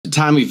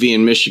Tommy V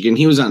in Michigan.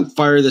 He was on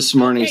fire this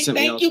morning. Okay,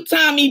 thank you,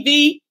 Tommy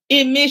V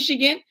in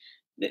Michigan.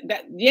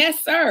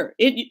 Yes, sir.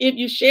 If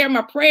you share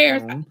my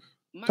prayers.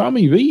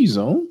 Tommy V's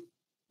on.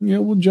 Yeah,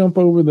 we'll jump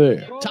over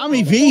there.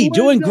 Tommy V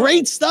doing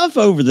great stuff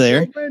over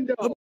there.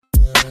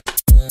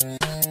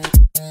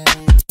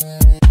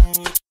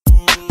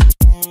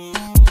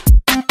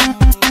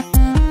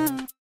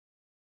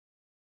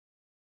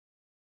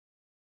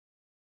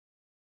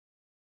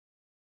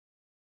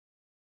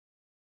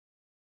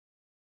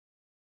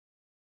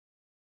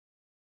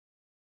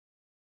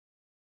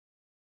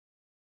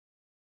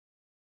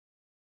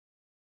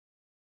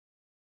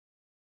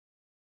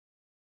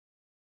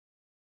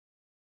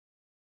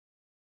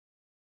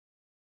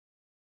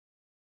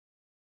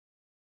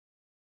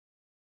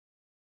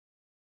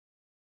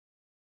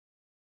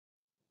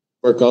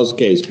 Court calls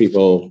case,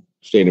 people,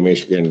 state of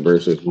Michigan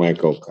versus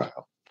Michael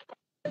Kyle.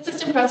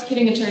 Assistant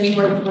Prosecuting Attorney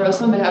Morgan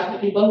Burrows on behalf of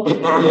the people.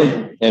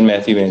 And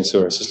Matthew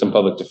Mansour, Assistant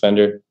Public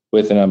Defender,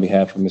 with and on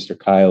behalf of Mr.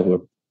 Kyle,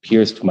 who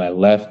appears to my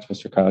left.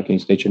 Mr. Kyle, can you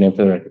state your name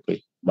for the record,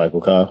 please?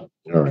 Michael Kyle.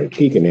 All right,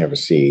 he can have a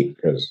seat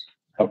because.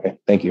 Okay,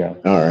 thank you, Your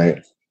Honor. All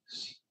right.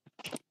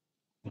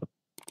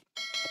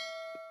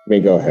 May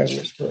go ahead,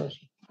 Mr. Burrows.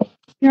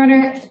 Your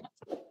Honor,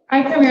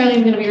 I primarily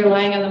am going to be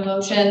relying on the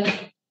motion.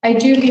 I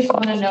do just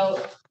want to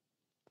note,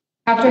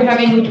 after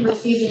having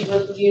received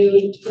and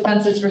reviewed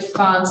defense's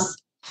response,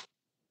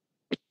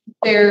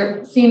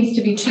 there seems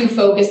to be two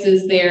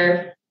focuses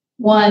there.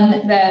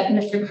 One, that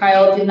Mr.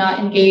 Kyle did not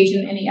engage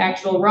in any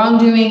actual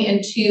wrongdoing,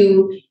 and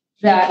two,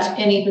 that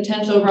any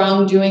potential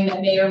wrongdoing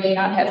that may or may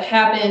not have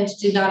happened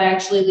did not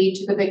actually lead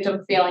to the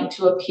victim failing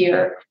to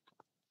appear.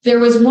 There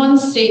was one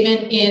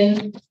statement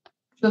in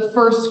the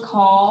first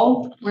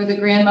call where the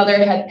grandmother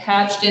had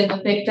patched in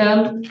the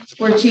victim,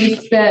 where she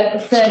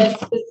said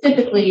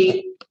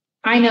specifically,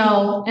 I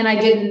know, and I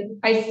didn't,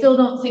 I still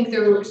don't think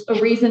there was a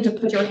reason to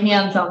put your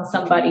hands on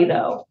somebody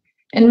though.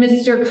 And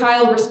Mr.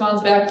 Kyle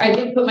responds back, I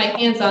did put my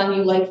hands on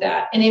you like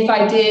that. And if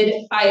I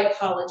did, I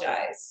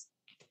apologize.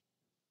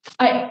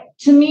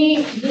 To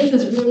me, this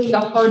is really the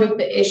heart of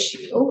the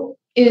issue,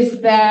 is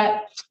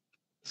that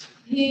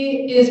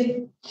he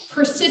is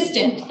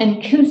persistent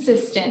and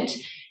consistent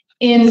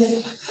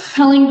in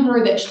telling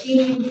her that she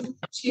needs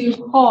to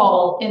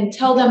call and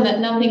tell them that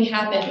nothing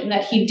happened and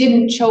that he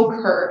didn't choke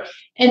her.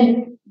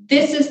 And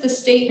this is the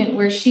statement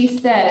where she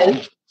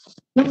says,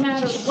 no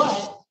matter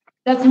what,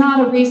 that's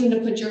not a reason to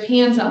put your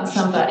hands on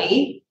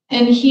somebody.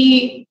 And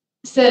he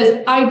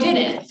says, I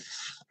didn't.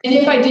 And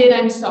if I did,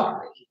 I'm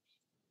sorry.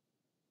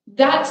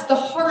 That's the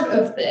heart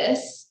of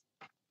this.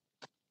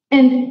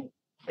 And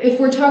if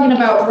we're talking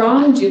about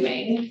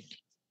wrongdoing,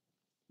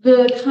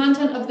 the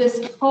content of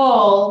this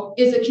call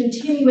is a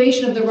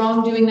continuation of the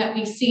wrongdoing that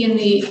we see in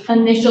the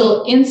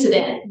initial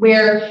incident,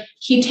 where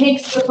he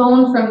takes the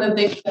phone from the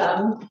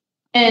victim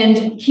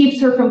and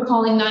keeps her from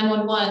calling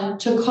 911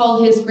 to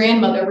call his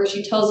grandmother, where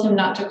she tells him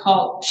not to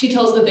call. She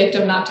tells the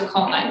victim not to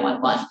call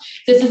 911.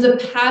 This is a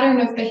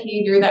pattern of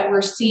behavior that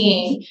we're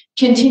seeing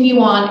continue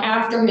on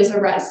after his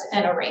arrest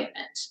and arraignment.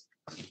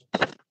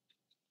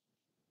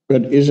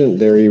 But isn't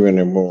there even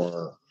a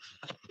more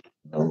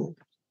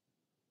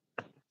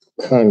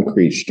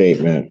concrete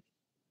statement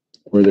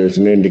where there's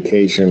an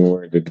indication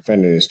where the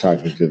defendant is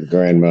talking to the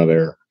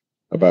grandmother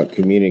about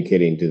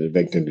communicating to the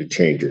victim to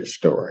change her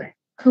story?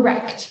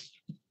 Correct.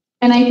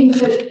 And I think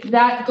that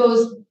that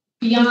goes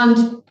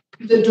beyond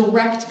the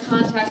direct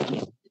contact between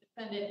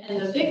the defendant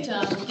and the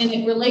victim, and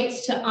it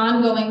relates to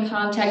ongoing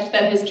contact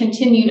that has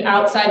continued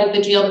outside of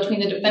the jail between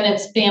the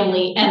defendant's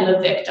family and the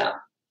victim.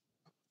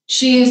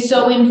 She is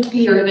so in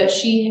fear that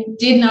she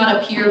did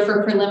not appear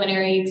for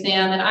preliminary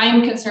exam, and I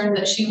am concerned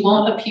that she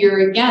won't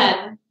appear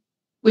again,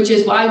 which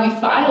is why we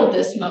filed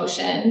this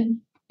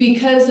motion,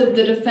 because of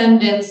the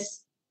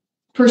defendant's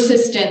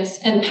persistence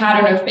and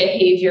pattern of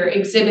behavior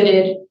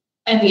exhibited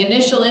in the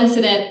initial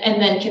incident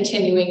and then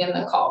continuing in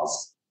the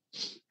calls.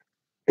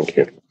 Thank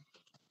you.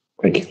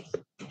 Thank you.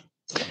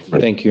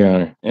 Thank you, Your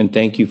Honor. And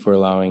thank you for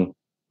allowing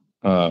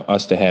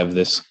us to have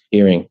this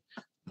hearing.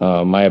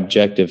 My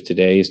objective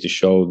today is to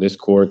show this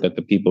court that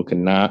the people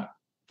cannot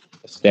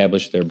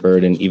establish their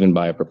burden even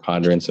by a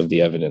preponderance of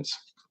the evidence.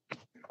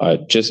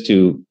 Just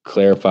to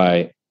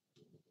clarify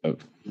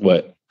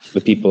what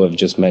the people have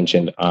just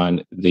mentioned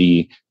on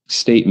the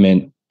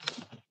statement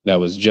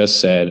that was just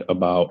said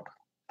about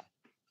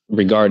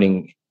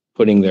regarding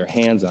putting their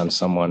hands on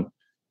someone.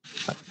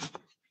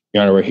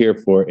 Your Honor, we're here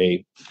for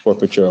a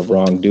forfeiture of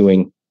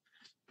wrongdoing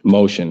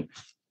motion.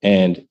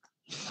 And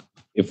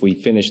if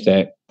we finish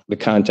that, the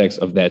context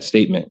of that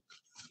statement,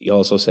 he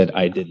also said,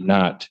 I did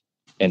not,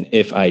 and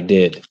if I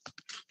did.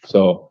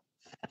 So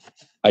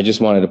I just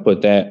wanted to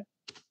put that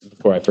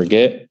before I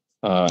forget.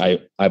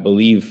 I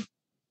believe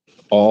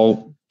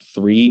all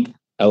three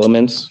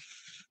elements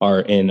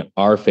are in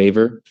our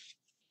favor,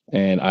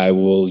 and I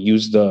will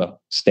use the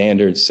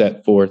standards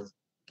set forth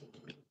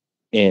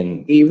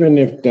in. Even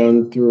if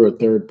done through a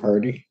third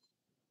party?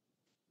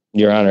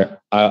 Your Honor,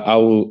 I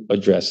will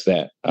address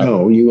that.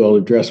 No, you will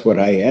address what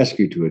I ask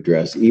you to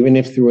address, even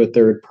if through a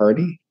third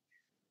party?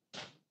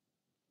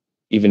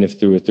 even if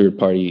through a third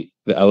party,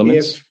 the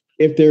elements.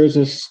 If there's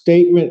a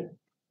statement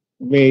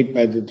made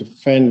by the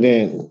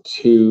defendant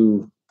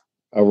to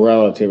a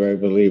relative, I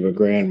believe a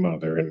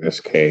grandmother in this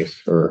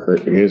case, or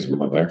his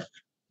mother,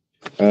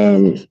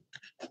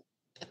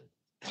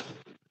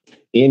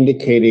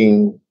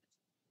 indicating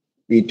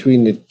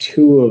between the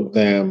two of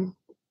them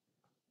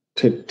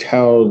to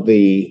tell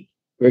the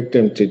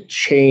victim to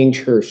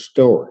change her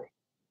story.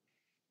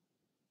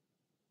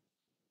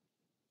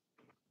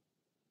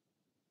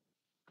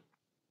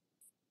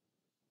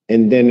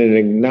 And then an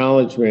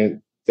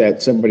acknowledgement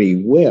that somebody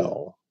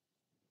will.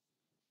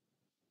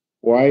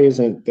 Why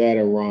isn't that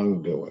a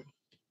wrongdoing?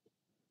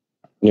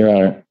 Your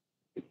Honor,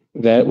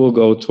 that will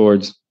go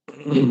towards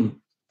the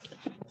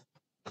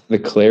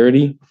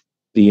clarity,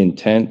 the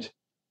intent,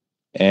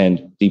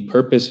 and the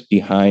purpose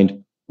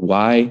behind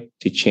why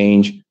to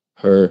change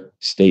her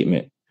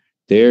statement.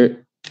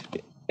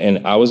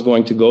 And I was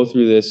going to go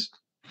through this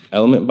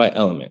element by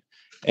element.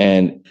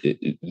 And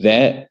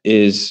that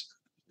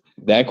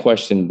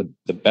question,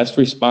 the best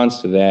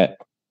response to that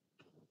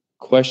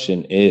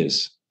question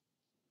is,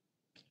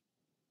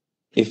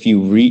 if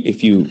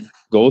you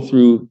go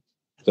through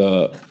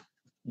the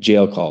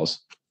jail calls,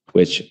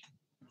 which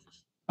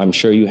I'm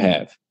sure you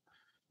have,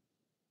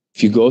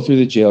 if you go through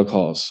the jail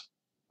calls,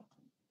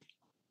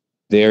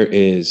 there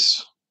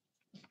is,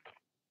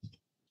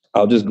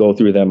 I'll just go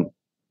through them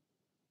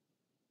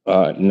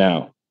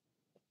now.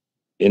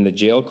 In the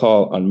jail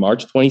call on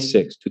March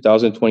 26,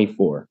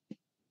 2024,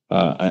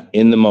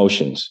 in the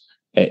motions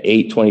at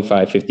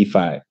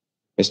 8:25:55,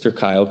 Mr.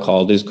 Kyle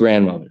called his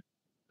grandmother,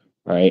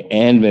 all right,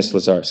 and Miss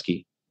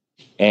Lazarski.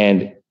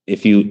 And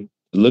if you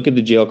look at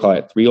the jail call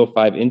at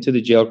 3:05 into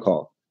the jail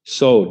call,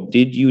 so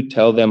did you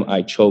tell them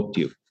I choked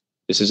you?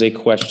 This is a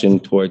question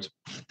towards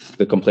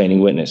the complaining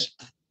witness.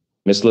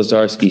 Miss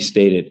Lazarski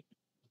stated,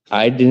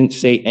 I didn't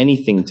say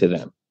anything to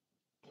them.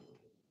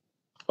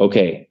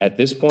 Okay, at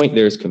this point,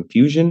 there's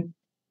confusion.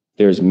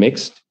 There's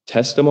mixed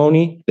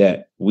testimony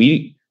that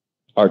we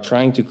are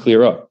trying to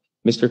clear up.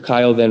 Mr.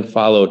 Kyle then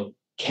followed,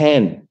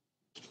 can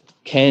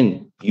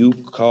you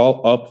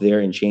call up there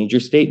and change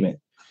your statement?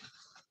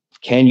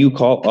 Can you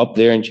call up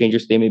there and change your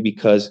statement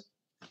because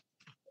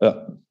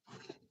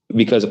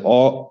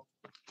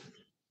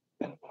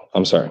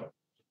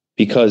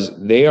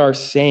they are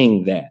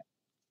saying that.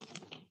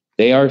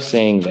 They are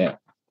saying that.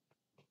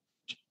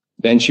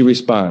 Then she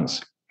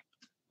responds,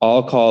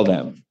 I'll call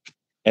them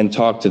and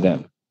talk to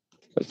them.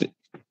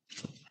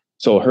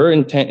 So her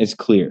intent is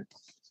clear.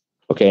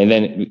 Okay, and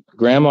then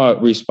grandma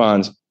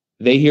responds,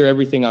 they hear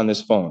everything on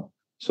this phone.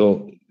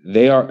 So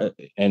they are,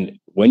 and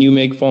when you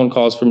make phone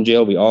calls from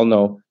jail, we all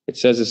know it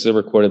says this is a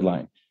recorded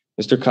line.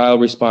 Mr. Kyle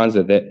responds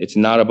that it's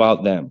not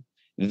about them.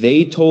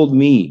 They told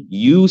me,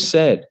 you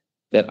said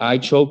that I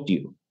choked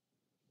you.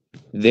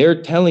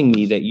 They're telling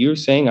me that you're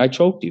saying I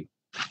choked you.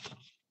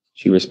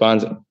 She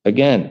responds,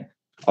 again,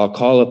 I'll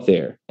call up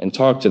there and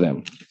talk to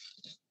them.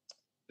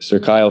 Mr.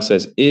 Kyle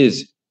says,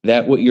 is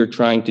that what you're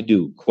trying to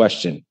do?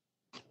 Question.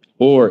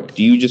 Or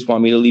do you just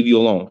want me to leave you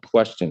alone?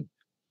 Question.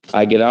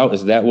 I get out,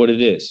 is that what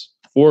it is?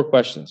 4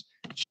 questions.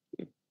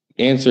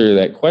 Answer to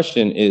that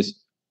question is,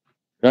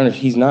 Your Honor,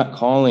 he's not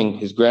calling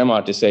his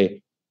grandma to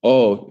say,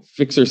 oh,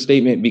 fix her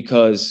statement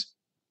because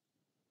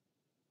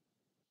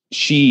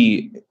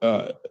she,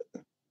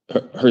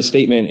 her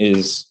statement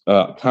is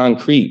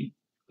concrete.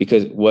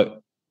 Because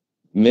what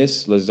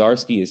Miss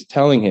Lazarski is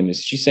telling him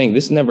is she's saying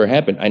this never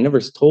happened. I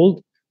never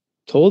told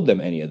them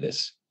any of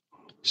this.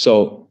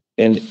 So,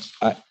 and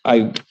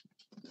I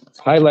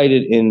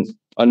highlighted in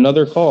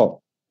another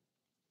call.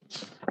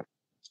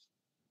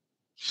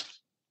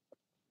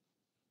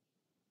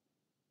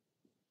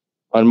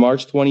 On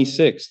March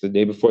 26th, the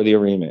day before the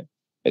arraignment,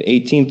 at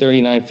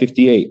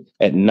 18:39:58,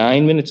 at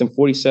 9 minutes and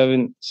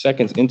 47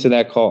 seconds into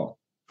that call,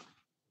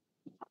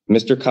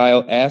 Mr.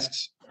 Kyle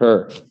asks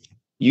her,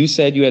 you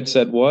said you had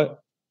said what?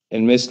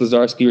 And Miss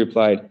Lazarski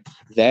replied,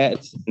 that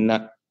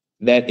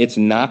it's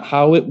not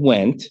how it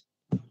went,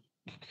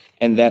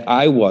 and that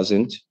I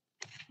wasn't,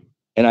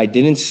 and I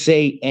didn't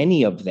say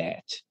any of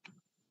that,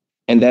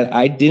 and that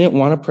I didn't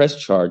want to press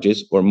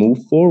charges or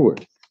move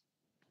forward.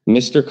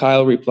 Mr.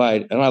 Kyle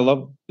replied, and I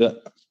love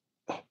that.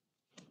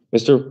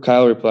 Mr.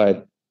 Kyle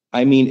replied,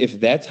 I mean, if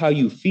that's how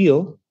you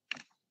feel,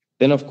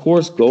 then of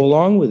course go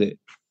along with it.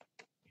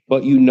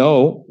 But you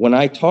know, when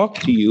I talk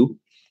to you,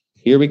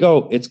 here we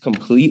go, it's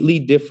completely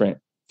different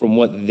from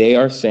what they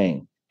are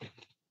saying.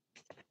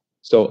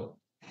 So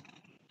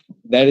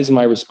that is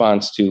my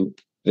response to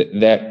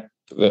that.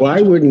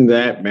 Why wouldn't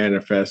that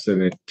manifest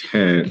an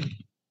intent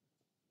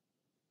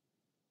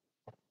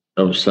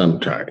of some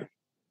type?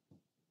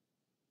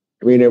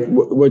 I mean,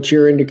 what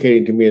you're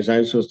indicating to me is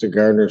I'm supposed to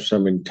garner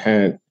some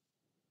intent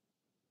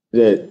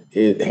that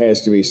it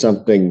has to be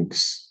something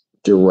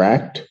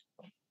direct.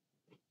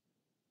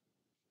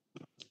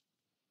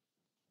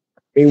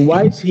 I mean,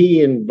 why is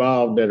he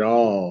involved at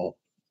all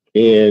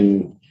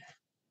in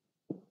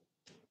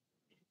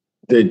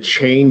the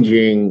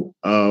changing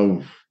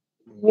of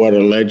what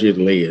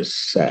allegedly is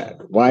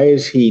said? Why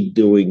is he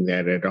doing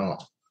that at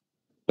all?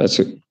 That's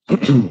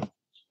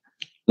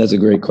That's a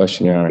great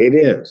question, Your Honor. It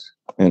is.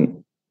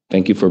 And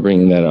thank you for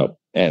bringing that up.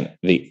 And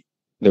the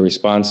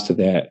response to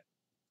that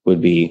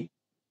would be,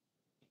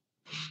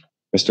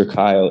 Mr.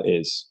 Kyle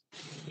is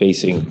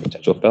facing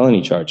potential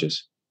felony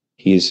charges.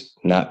 He's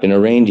not been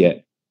arraigned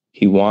yet.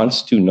 He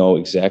wants to know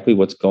exactly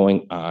what's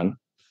going on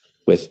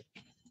with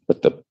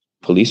what the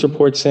police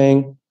report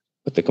saying,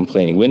 what the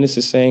complaining witness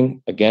is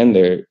saying. Again,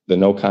 the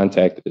no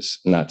contact is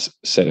not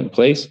set in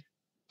place.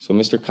 So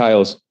Mr.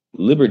 Kyle's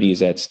liberty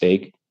is at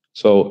stake.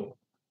 So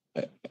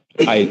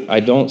I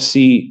don't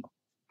see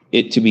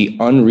it to be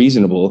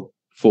unreasonable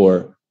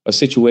for a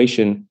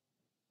situation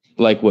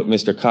like what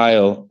Mr.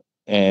 Kyle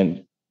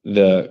and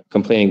the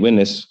complaining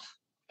witness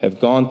have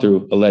gone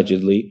through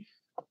allegedly,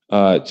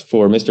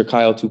 for Mr.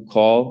 Kyle to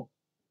call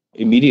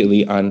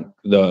immediately on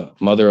the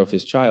mother of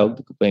his child,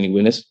 the complaining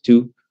witness,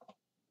 to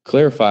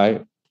clarify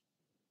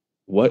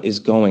what is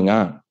going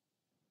on.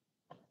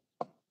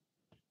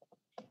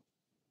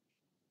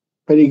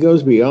 But he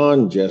goes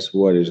beyond just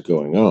what is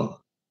going on,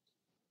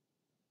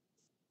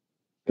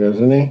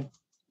 doesn't he?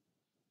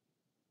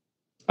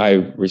 I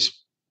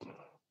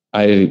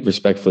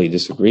respectfully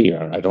disagree,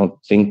 Your Honor. I don't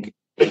think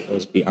it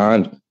goes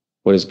beyond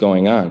what is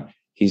going on.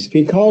 If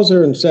he calls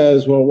her and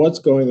says, well, what's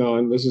going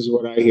on? This is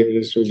what I hear.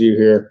 This is what you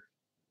hear.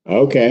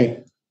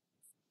 Okay.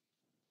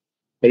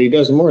 But he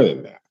does more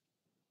than that.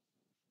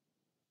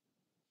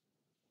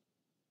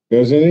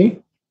 Doesn't he?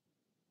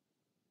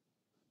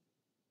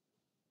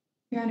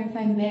 Your Honor, if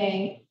I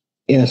may.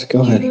 Yes,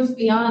 go ahead. He goes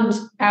beyond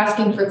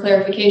asking for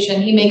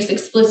clarification. He makes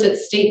explicit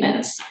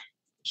statements.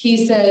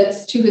 He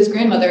says to his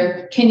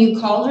grandmother, can you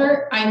call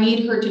her? I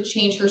need her to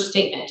change her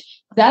statement.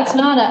 That's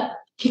not a,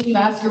 can you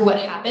ask her what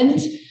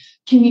happened?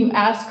 Can you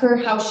ask her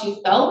how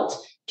she felt?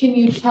 Can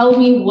you tell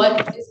me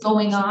what is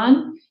going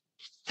on?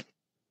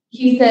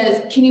 He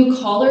says, can you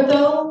call her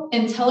though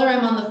and tell her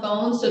I'm on the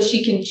phone so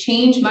she can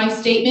change my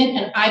statement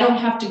and I don't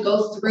have to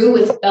go through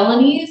with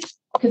felonies?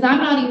 Because I'm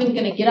not even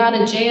going to get out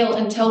of jail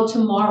until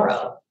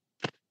tomorrow.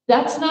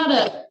 That's not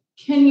a,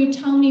 can you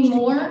tell me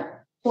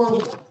more? Or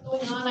what's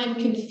going on? I'm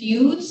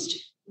confused.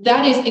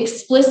 That is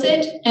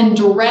explicit and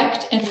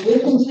direct and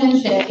with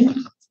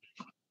intention.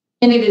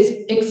 And it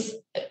is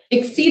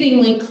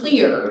exceedingly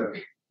clear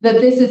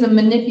that this is a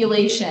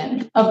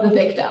manipulation of the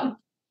victim.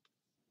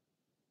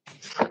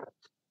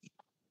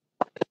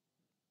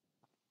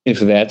 If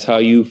that's how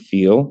you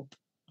feel,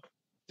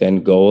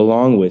 then go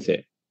along with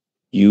it.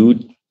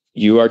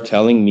 You are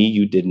telling me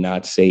you did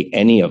not say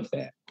any of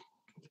that.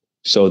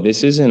 So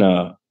this isn't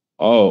a,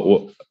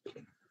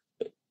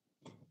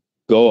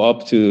 go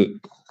up to,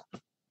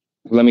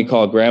 let me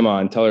call grandma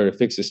and tell her to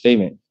fix the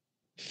statement.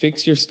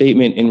 Fix your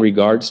statement in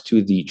regards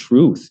to the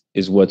truth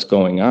is what's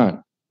going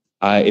on.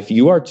 If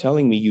you are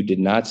telling me you did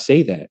not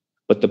say that,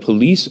 but the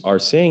police are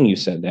saying you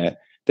said that,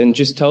 then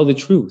just tell the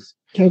truth.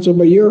 Counsel,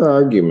 but your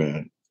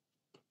argument,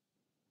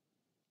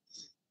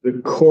 the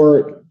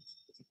court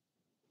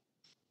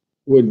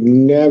would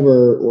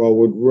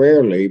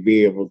rarely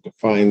be able to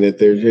find that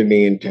there's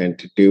any intent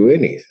to do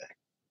anything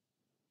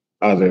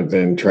other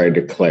than try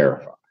to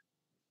clarify.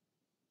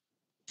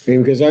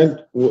 Because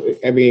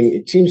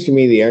it seems to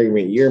me the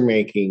argument you're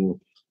making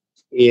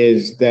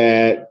is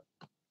that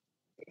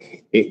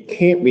it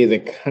can't be the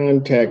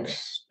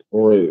context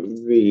or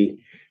the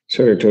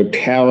sort of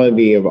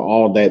totality of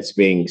all that's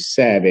being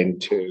said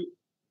into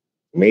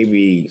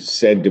maybe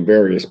said to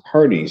various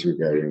parties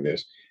regarding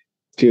this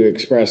to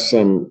express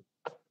some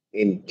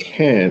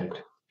intent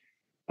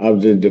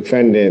of the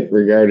defendant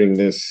regarding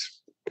this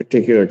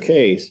particular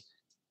case.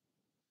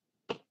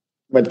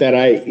 But that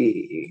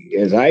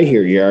as I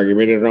hear your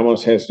argument, it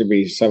almost has to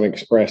be some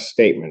express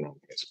statement on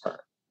his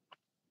part.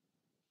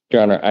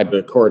 Your Honor,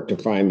 the court to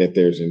find that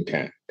there's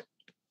intent.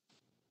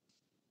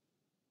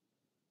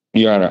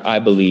 Your Honor, I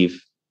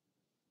believe,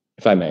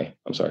 if I may,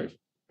 I'm sorry.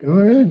 Go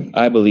ahead.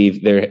 I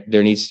believe there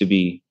needs to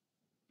be,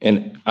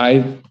 and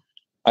I've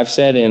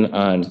sat in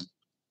on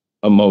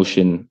a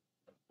motion,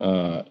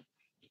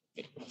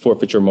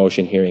 forfeiture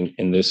motion hearing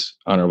in this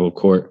honorable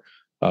court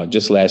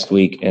just last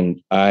week,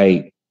 and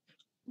I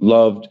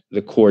loved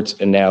the court's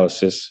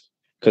analysis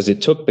because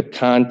it took the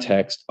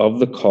context of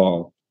the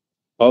call,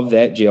 of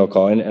that jail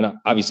call, and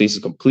obviously this is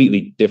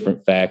completely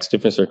different facts,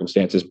 different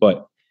circumstances,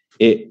 but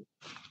the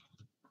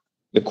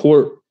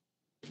court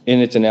in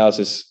its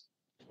analysis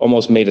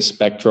almost made a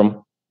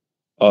spectrum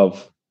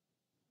of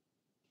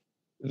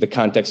the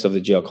context of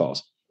the jail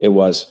calls. It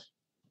was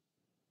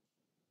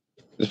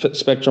the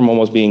spectrum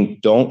almost being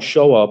don't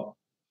show up,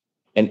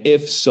 and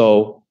if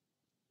so,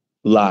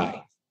 lie.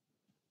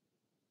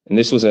 And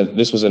this was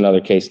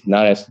another case,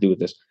 not has to do with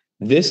this.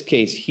 This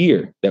case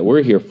here that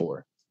we're here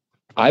for,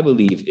 I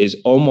believe, is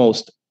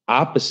almost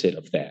opposite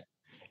of that.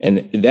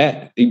 And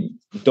that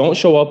don't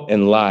show up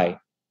and lie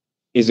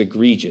is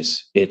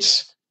egregious.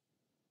 It's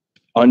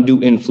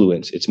undue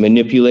influence. It's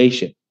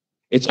manipulation.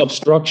 It's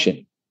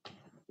obstruction.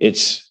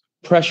 It's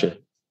pressure.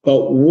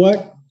 But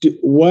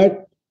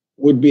what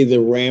would be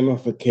the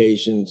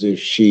ramifications if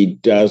she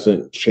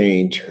doesn't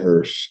change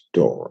her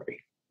story?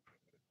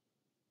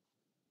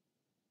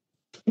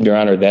 Your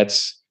Honor,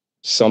 that's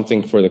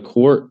something for the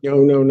court.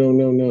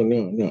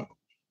 No.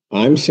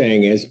 I'm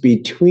saying as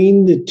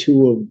between the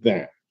two of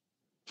them,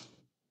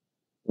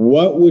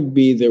 what would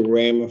be the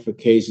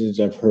ramifications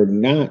of her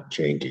not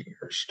changing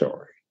her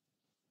story?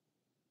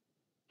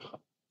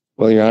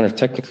 Well, Your Honor,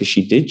 technically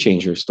she did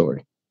change her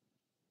story.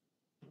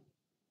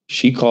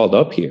 She called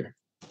up here.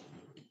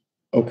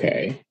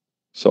 Okay.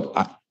 So,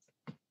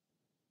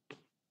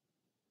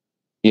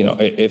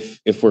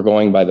 if we're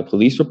going by the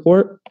police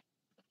report,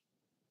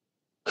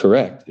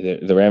 correct.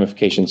 The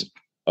ramifications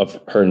of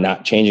her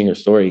not changing her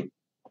story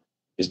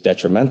is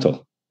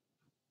detrimental.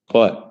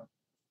 But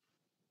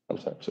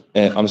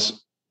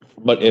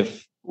but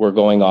if we're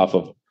going off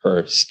of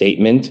her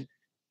statement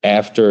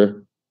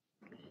after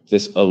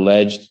this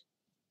alleged,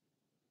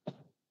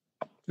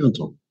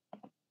 Counsel,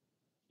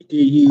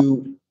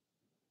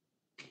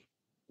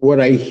 what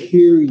I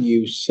hear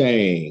you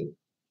saying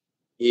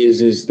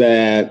is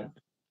that,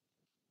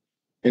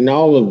 and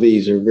all of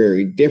these are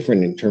very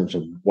different in terms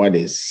of what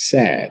is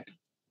said,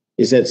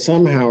 is that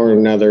somehow or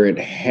another it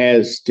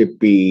has to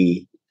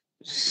be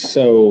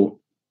so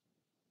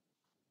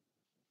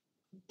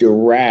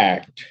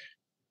direct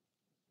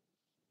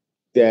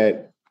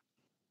that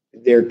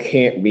there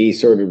can't be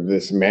sort of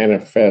this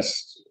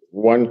manifest,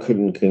 one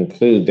couldn't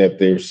conclude that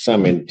there's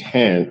some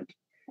intent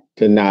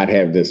to not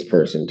have this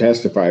person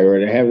testify or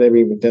to have them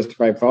even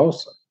testify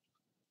falsely.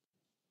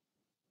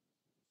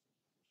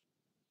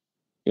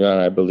 Your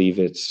Honor, I believe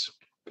it's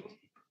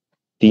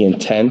the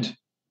intent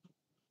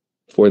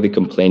for the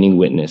complaining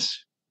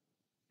witness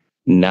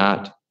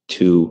not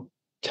to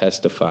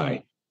testify,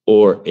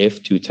 or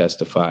if to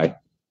testify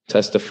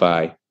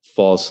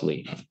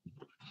falsely,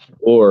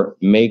 or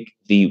make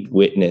the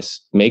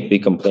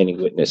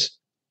complaining witness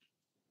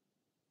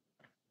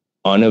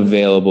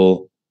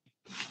unavailable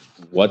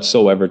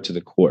whatsoever to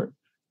the court.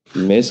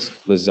 Ms.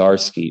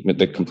 Lazarski,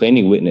 the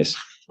complaining witness,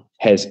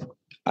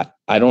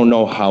 I don't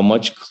know how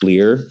much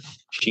clearer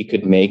she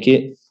could make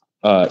it,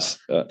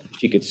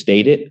 she could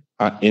state it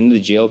in the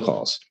jail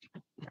calls.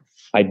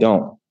 I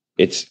don't.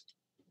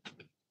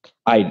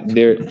 I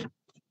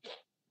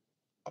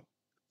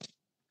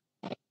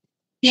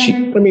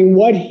mean,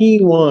 what he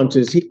wants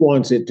is he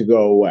wants it to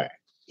go away.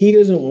 He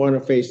doesn't want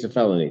to face the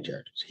felony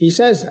charges. He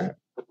says that,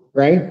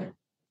 right?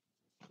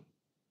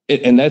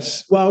 And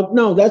that's... Well,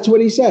 no, that's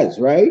what he says,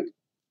 right?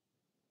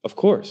 Of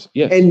course,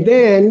 yes. And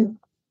then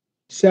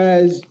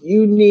says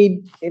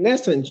in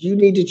essence, you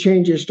need to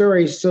change your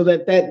story so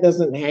that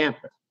doesn't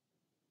happen,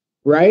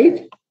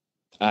 right?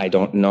 I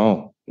don't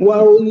know.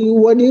 Well,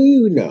 what do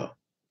you know?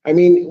 I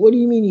mean, what do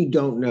you mean you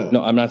don't know?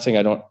 No, I'm not saying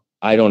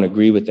I don't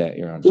agree with that,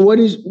 Your Honor. What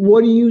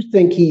do you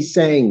think he's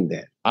saying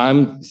then?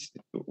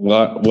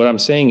 What I'm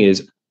saying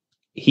is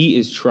he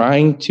is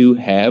trying to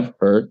have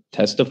her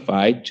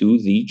testify to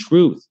the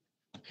truth.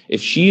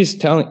 If she is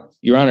telling,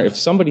 Your Honor, if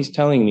somebody's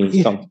telling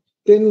me something,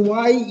 then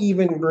why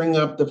even bring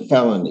up the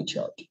felony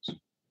charges?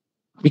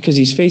 Because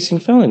he's facing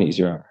felonies,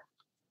 Your Honor.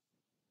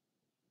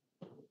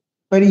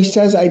 But he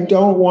says, I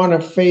don't want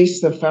to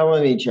face the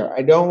felony charge.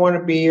 I don't want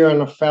to be here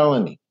on a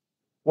felony.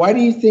 Why do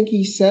you think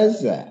he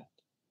says that?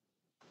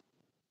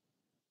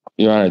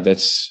 Your Honor,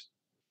 that's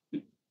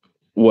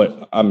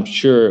what I'm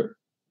sure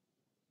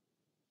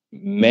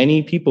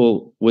many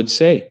people would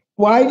say.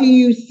 Why do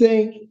you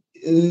think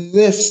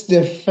this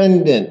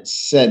defendant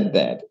said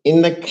that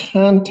in the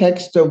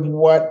context of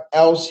what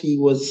else he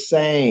was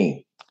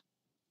saying?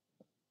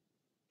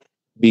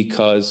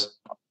 Because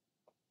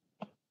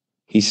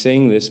he's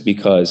saying this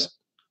because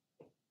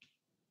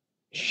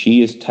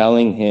she is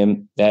telling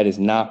him that is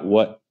not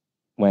what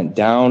went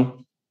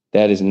down.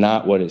 That is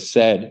not what is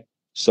said.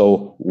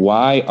 So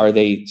why are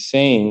they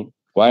saying,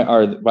 why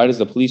does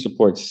the police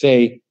report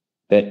say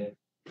that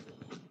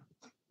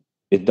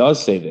it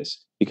does say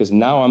this? Because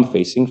now I'm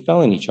facing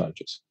felony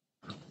charges.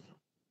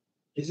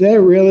 Is that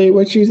really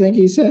what you think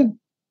he said?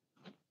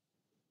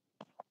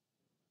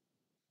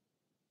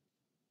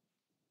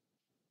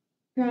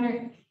 Your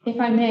Honor, if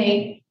I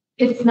may,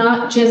 it's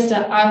not just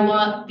I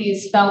want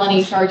these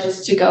felony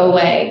charges to go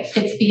away.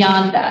 It's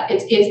beyond that.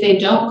 It's if they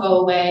don't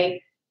go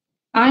away,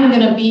 I'm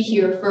going to be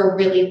here for a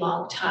really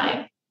long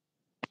time.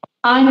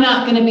 I'm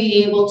not going to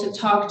be able to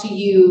talk to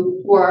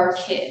you or our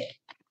kid.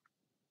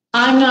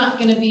 I'm not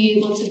going to be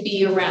able to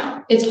be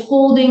around. It's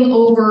holding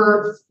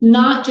over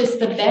not just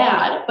the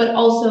bad, but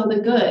also the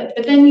good.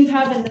 But then you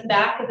have in the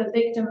back of the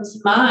victim's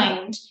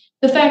mind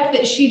the fact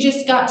that she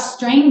just got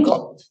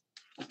strangled.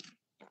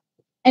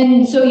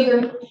 And so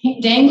you're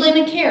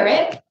dangling a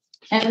carrot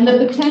and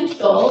the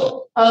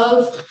potential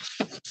of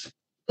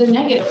the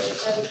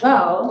negative as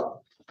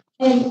well.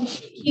 And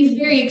he's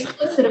very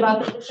explicit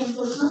about the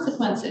potential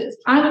consequences.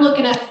 I'm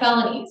looking at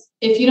felonies.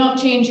 If you don't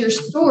change your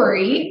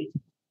story,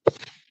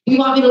 you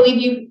want me to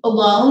leave you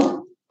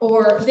alone?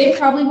 Or they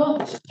probably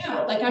won't.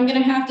 No, like I'm going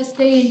to have to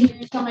stay in here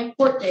until my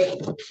court date.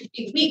 It could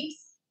be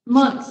weeks,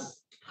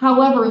 months,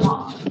 however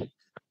long.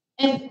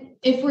 And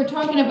if we're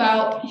talking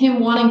about him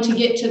wanting to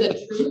get to the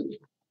truth,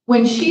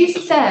 when she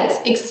says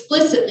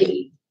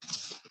explicitly,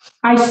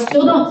 I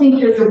still don't think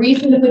there's a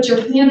reason to put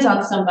your hands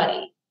on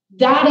somebody.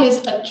 that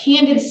is a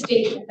candid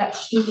statement that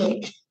she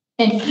made.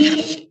 And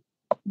he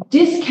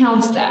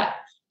discounts that.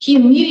 He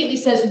immediately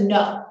says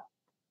no.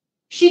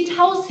 She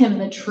tells him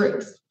the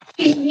truth.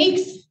 He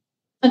makes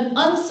an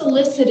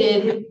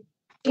unsolicited,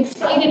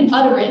 excited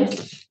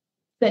utterance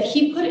that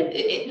he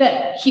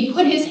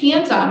put his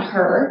hands on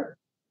her,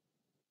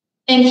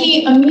 and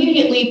he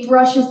immediately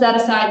brushes that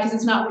aside because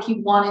it's not what he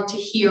wanted to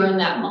hear in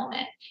that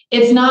moment.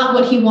 It's not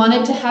what he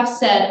wanted to have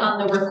said on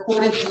the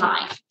recorded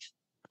line.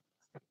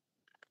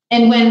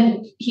 And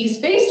when he's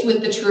faced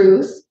with the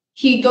truth,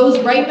 he goes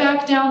right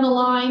back down the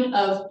line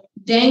of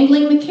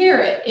dangling the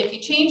carrot. If you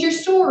change your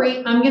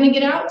story, I'm going to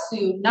get out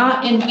soon,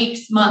 not in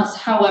weeks, months,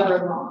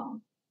 however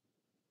long.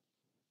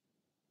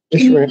 Can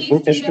you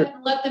please do that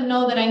and let them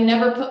know that I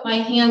never put my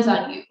hands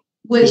on you?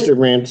 Mr.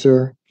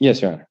 Mansour?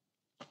 Yes, Your Honor.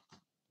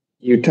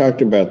 You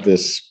talked about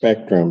this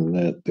spectrum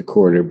that the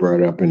court had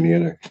brought up in the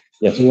other.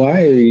 Yes.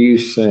 Why are you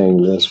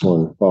saying this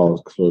one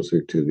falls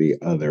closer to the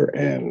other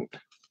end?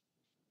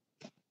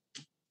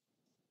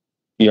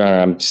 Your Honor,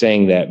 I'm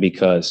saying that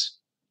because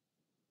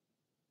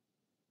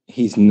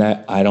he's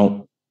not,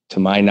 to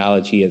my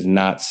knowledge, he has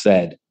not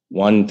said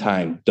one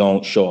time,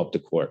 don't show up to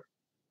court.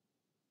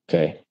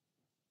 Okay.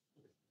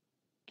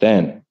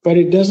 Then. But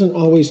it doesn't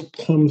always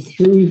come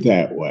through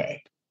that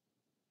way.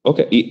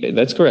 Okay,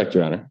 that's correct,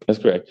 Your Honor. That's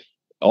correct.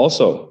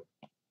 Also,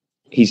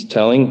 he's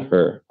telling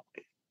her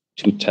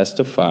to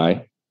testify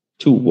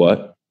to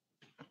what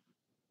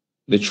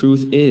the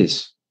truth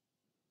is.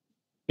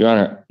 Your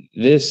Honor,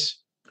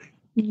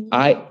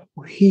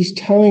 he's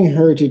telling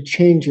her to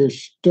change her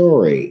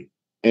story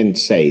and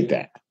say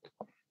that.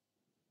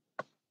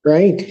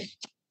 Right?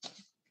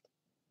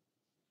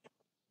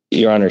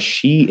 Your Honor,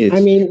 she is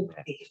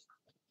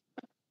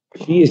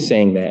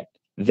saying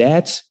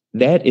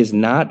that is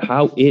not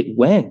how it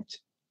went.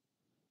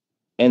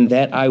 And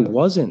that I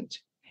wasn't.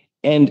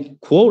 And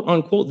quote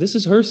unquote, this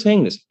is her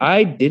saying this.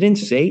 I didn't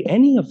say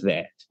any of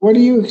that. What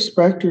do you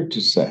expect her to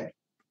say?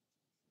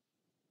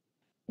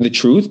 The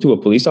truth to a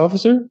police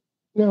officer?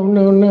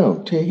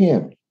 No, to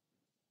him.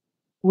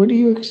 What do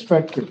you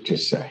expect her to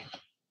say?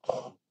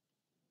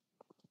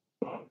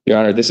 Your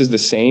Honor, this is the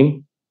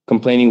same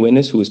complaining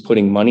witness who is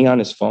putting money on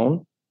his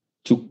phone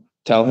to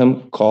tell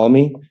him, call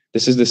me.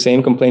 This is the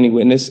same complaining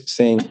witness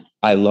saying,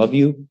 I love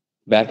you,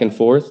 back and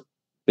forth.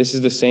 This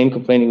is the same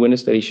complaining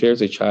witness that he shares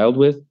a child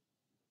with.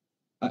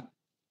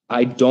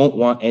 I don't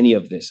want any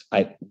of this.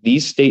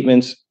 These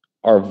statements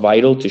are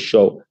vital to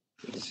show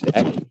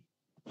exactly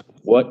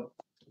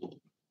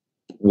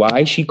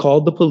why she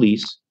called the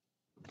police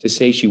to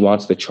say she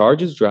wants the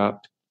charges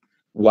dropped,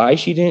 why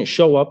she didn't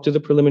show up to the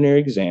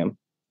preliminary exam,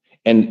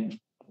 and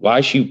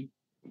why she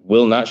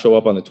will not show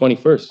up on the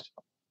 21st.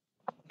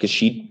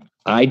 Because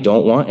I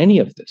don't want any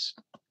of this.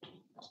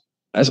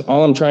 That's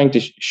all I'm trying to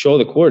show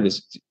the court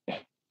is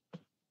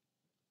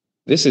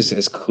this is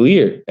as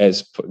clear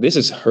as this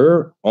is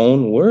her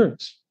own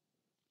words.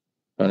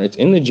 And it's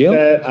in the jail.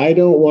 That I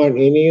don't want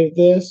any of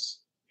this.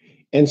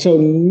 And so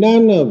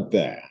none of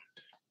that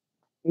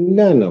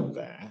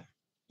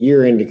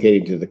you're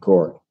indicating to the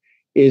court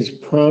is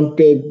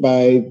prompted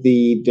by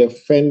the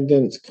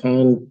defendant's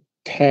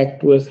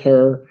contact with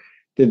her,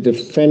 the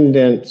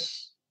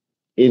defendant's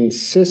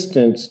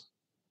insistence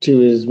to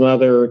his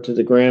mother or to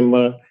the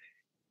grandma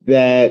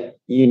that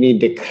you need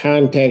to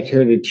contact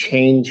her to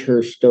change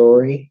her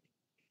story.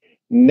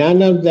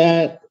 None of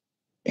that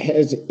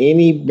has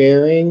any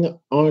bearing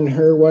on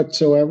her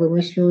whatsoever,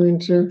 Mr.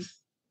 Rinser?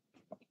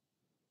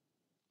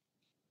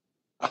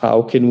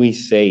 How can we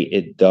say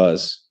it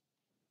does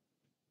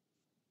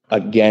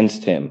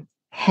against him?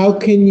 How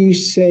can you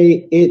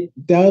say it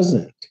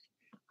doesn't?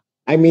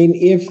 I mean,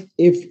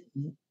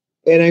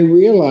 and I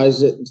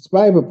realize that it's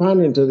by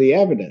preponderance of the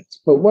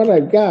evidence, but what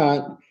I've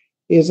got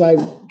is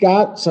I've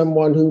got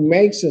someone who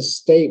makes a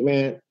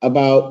statement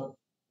about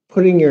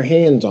putting your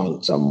hands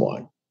on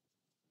someone,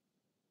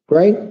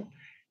 right?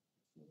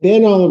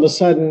 Then all of a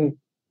sudden,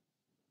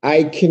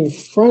 I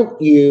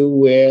confront you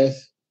with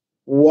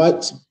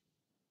what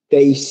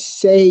they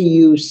say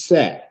you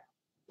said.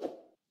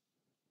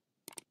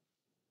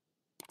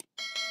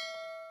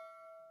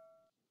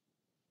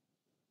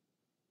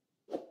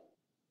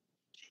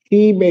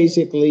 She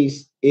basically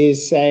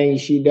is saying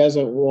she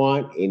doesn't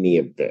want any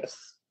of this.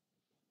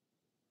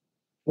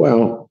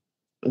 Well,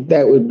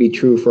 that would be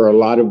true for a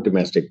lot of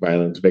domestic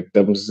violence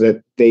victims,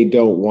 that they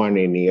don't want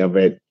any of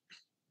it.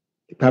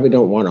 They probably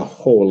don't want a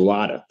whole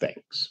lot of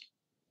things.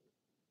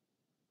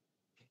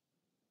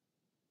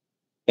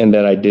 And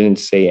that I didn't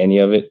say any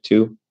of it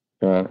too,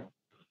 Your Honor.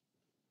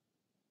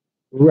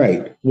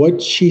 Right.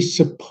 What's she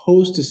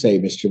supposed to say,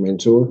 Mr.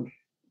 Mansour?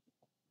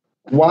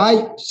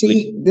 Why?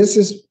 See, this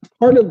is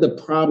part of the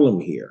problem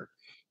here,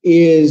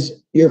 is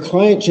your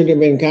client should have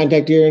been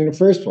contacted here in the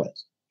first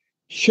place.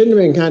 Shouldn't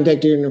have been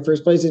contacted here in the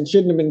first place and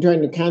shouldn't have been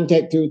trying to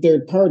contact through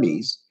third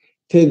parties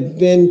to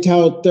then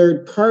tell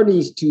third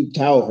parties to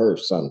tell her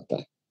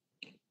something.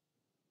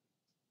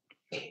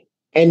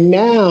 And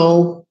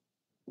now,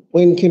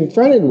 when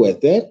confronted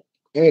with it,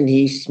 and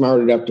he's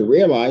smart enough to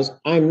realize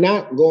I'm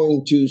not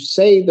going to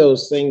say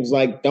those things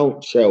like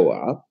don't show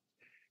up,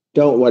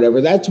 don't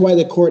whatever. That's why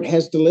the court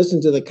has to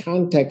listen to the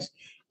context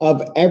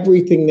of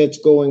everything that's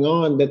going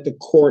on that the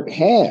court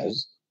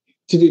has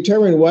to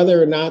determine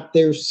whether or not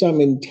there's some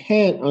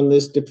intent on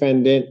this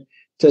defendant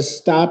to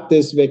stop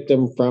this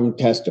victim from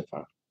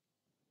testifying.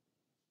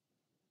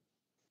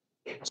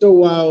 So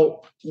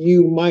while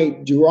you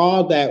might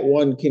draw that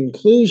one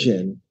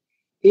conclusion,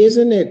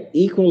 isn't it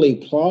equally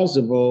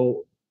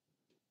plausible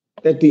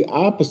that the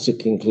opposite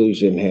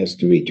conclusion has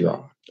to be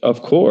drawn?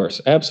 Of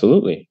course,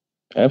 absolutely.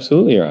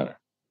 Absolutely, Your Honor.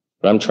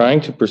 But I'm trying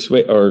to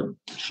persuade or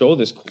show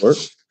this court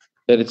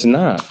that it's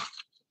not.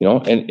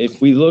 And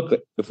if we look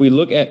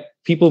at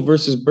People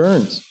versus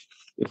Burns,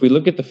 if we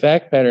look at the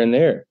fact pattern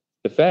there,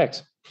 the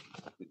facts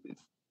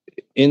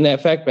in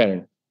that fact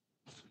pattern,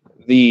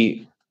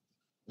 the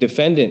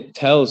defendant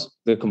tells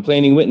the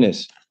complaining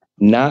witness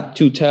not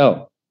to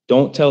tell,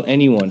 don't tell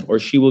anyone or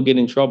she will get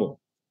in trouble.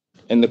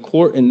 And the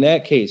court in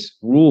that case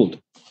ruled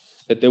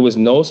that there was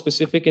no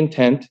specific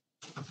intent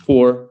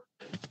for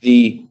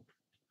the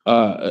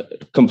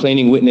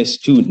complaining witness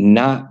to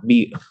not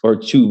be or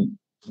to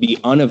be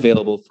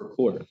unavailable for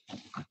court.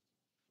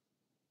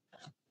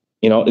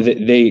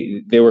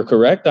 They were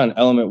correct on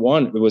element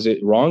one. Was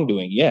it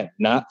wrongdoing? Yeah.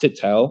 Not to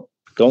tell,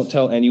 don't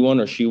tell anyone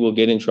or she will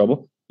get in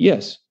trouble.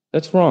 Yes,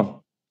 that's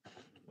wrong.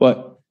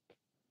 But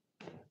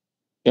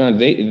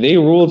they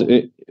ruled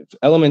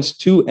elements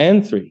 2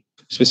 and 3,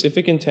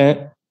 specific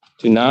intent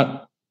to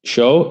not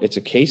show. It's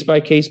a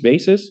case-by-case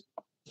basis,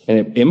 and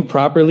it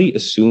improperly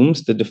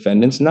assumes the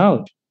defendant's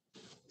knowledge.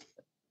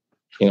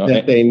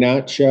 That they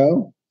not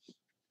show?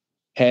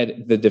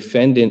 Had the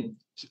defendant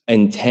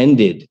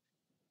intended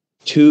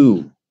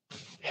to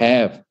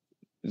have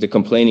the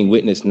complaining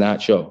witness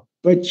not show.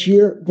 But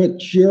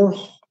your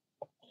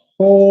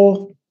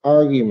whole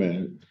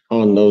argument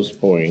on those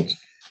points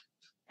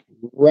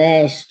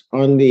rest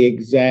on the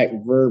exact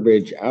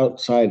verbiage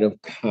outside of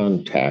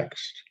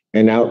context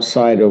and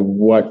outside of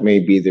what may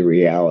be the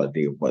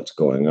reality of what's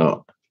going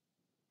on.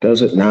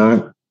 Does it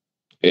not?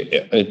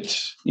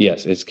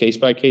 Yes, it's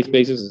case-by-case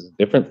basis. It's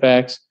different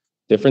facts,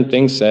 different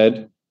things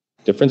said,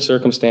 different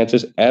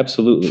circumstances.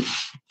 Absolutely.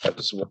 I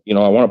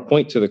want to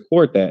point to the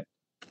court that,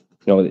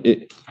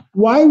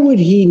 why would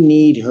he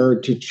need her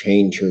to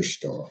change her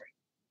story?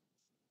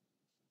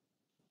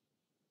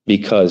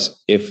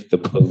 Because if the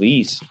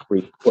police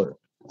report,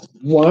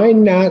 why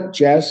not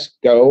just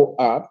go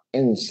up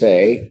and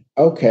say,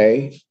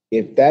 okay,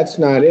 if that's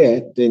not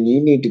it, then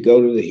you need to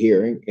go to the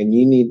hearing and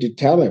you need to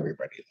tell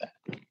everybody that.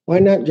 Why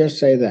not just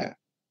say that?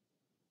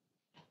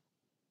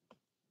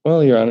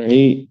 Well, Your Honor,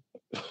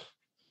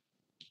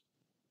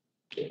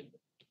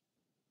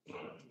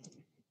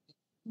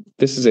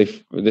 this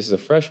is a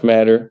fresh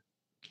matter.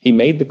 He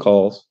made the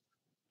calls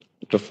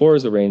before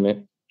his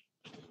arraignment,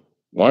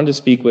 wanted to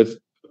speak with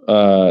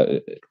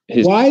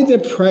his... Why the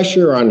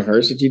pressure on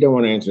her, since you don't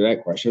want to answer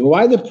that question,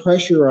 why the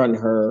pressure on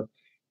her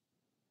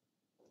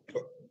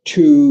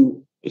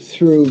to,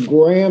 through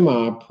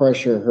grandma,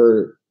 pressure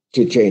her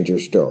to change her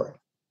story?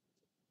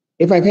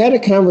 If I've had a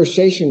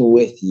conversation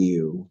with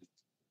you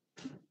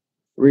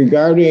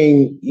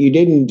regarding you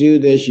didn't do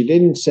this, you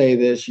didn't say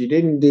this, you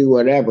didn't do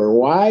whatever,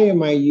 why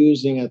am I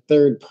using a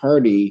third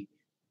party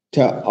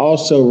to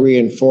also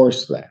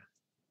reinforce that?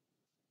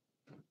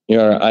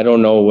 I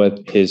don't know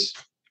what his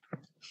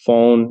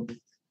phone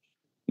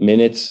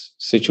minutes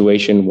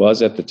situation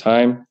was at the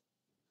time.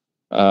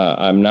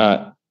 I'm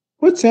not...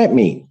 What's that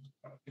mean?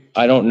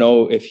 I don't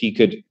know if he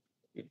could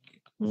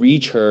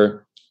reach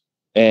her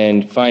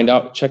and find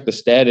out, check the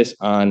status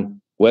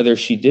on whether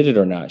she did it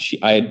or not.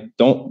 I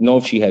don't know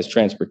if she has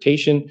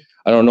transportation.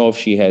 I don't know if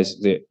she has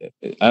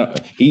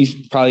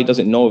he probably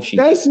doesn't know if she...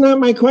 That's not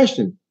my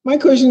question. My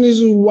question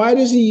is, why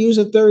does he use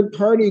a third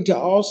party to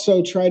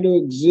also try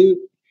to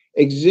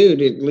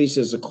exude, at least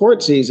as the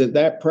court sees it,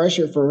 that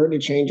pressure for her to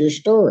change her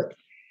story?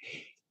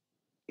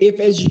 If,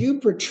 as you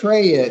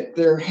portray it,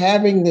 they're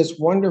having this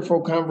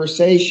wonderful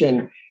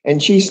conversation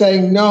and she's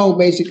saying, no,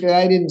 basically,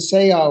 I didn't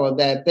say all of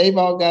that. They've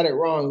all got it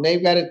wrong.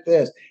 They've got it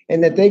this.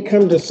 And that they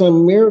come to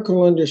some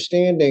miracle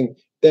understanding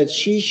that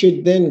she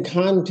should then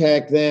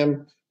contact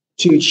them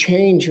to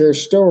change her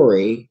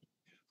story.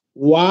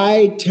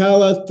 Why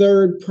tell a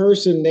third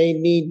person they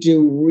need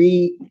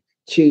to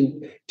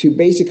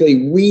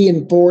basically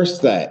reinforce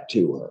that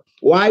to her?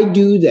 Why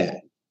do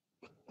that?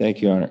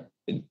 Thank you, Your Honor.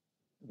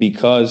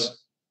 Because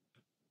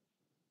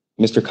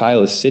Mr.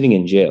 Kyle is sitting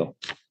in jail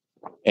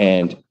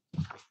and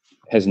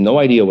has no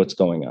idea what's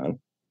going on.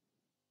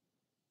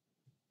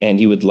 And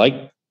he would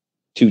like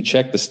to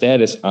check the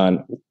status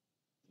on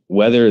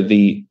whether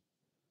the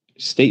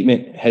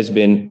statement has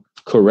been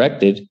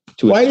corrected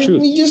to its truth. Why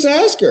didn't we just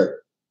ask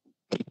her?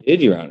 He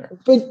did, Your Honor.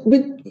 But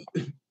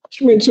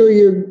so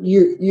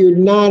you're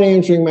not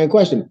answering my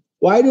question.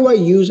 Why do I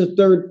use a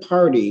third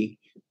party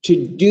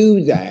to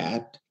do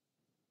that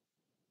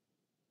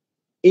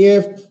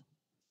if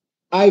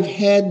I've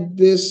had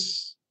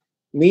this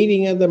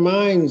meeting of the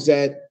minds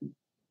that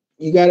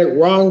you got it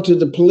wrong to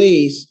the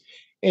police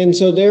And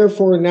so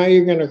therefore, now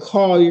you're going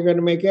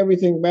to make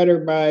everything better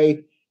by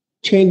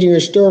changing your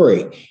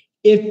story.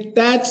 If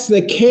that's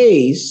the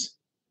case,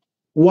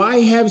 why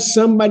have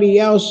somebody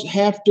else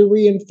have to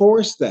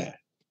reinforce that?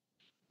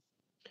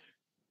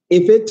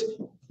 If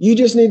you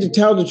just need to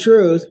tell the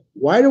truth,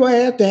 why do I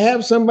have to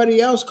have somebody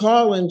else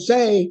call and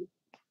say?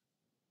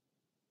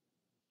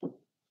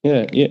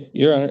 Yeah,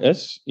 Your Honor,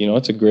 it's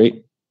a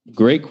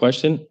great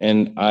question,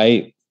 and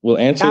I will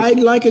answer. I'd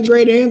like a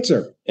great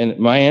answer. And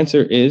my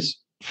answer is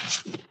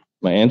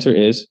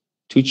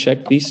to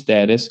check the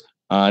status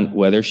on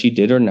whether she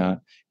did or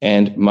not.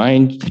 And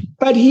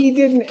but he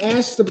didn't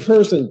ask the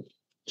person,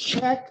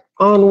 check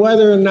on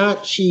whether or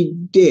not she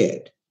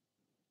did.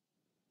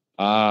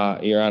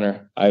 Your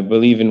Honor, I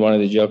believe in one of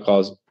the jail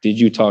calls. Did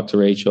you talk to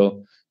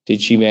Rachel?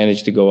 Did she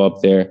manage to go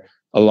up there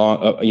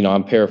along?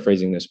 I'm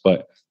paraphrasing this,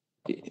 but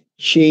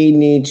she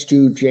needs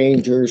to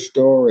change her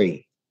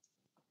story.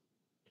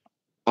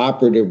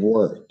 Operative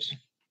words.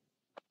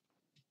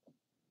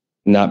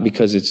 Not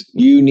because it's.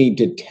 You need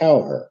to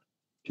tell her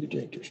to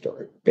change her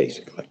story,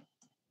 basically.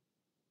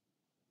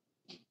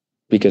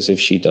 Because if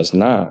she does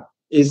not.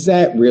 Is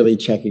that really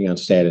checking on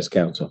status,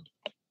 counsel?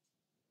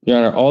 Your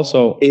Honor,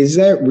 also. Is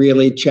that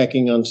really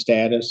checking on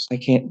status?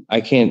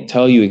 I can't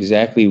tell you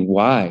exactly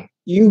why.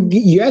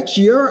 That's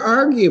your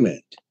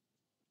argument.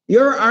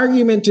 Your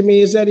argument to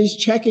me is that he's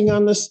checking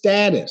on the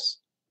status.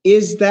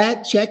 Is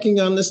that checking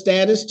on the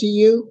status to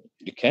you?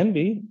 It can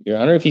be, Your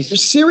Honor, if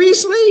he's.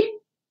 Seriously?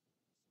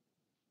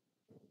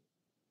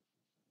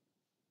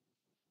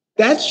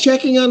 That's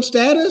checking on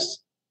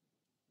status?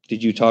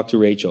 Did you talk to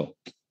Rachel?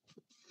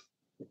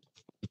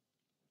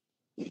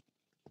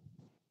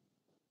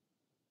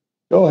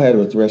 Go ahead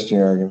with the rest of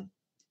your argument.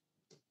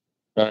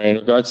 In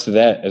regards to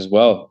that as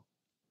well,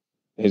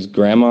 his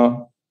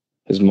grandma,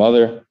 his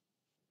mother,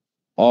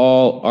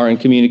 all are in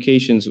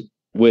communications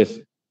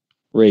with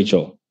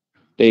Rachel.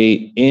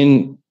 They,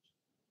 in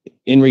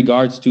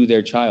regards to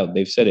their child,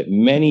 they've said it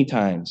many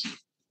times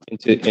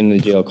in the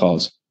jail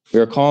calls.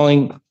 We're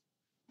calling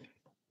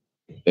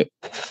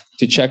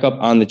to check up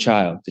on the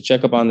child,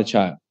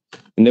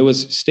 And there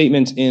was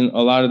statements in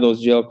a lot of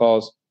those jail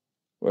calls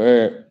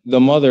where the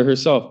mother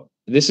herself,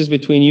 this is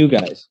between you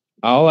guys.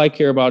 All I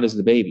care about is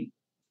the baby.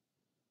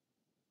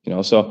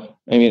 So,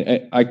 I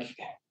mean,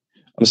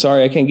 I'm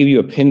sorry, I can't give you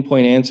a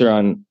pinpoint answer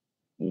on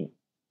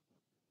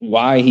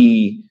why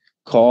he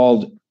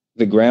called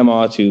the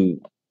grandma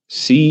to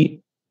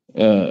see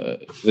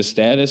the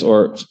status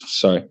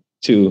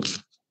to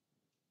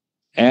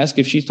ask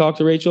if she's talked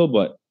to Rachel,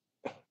 but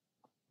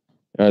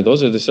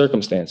those are the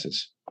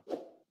circumstances.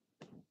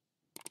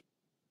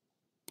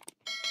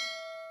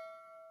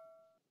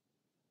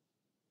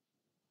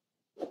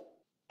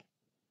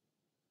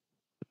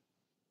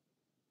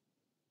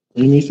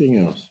 Anything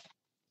else?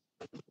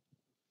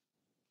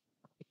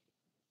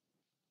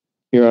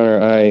 Your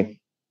Honor, I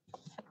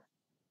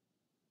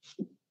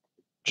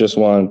just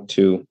want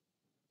to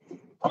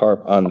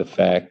harp on the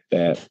fact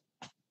that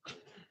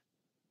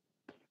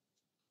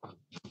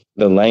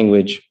the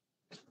language,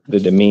 the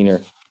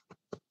demeanor,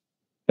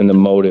 and the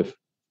motive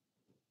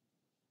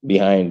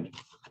behind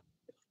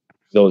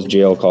those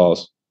jail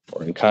calls,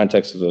 or in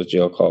context of those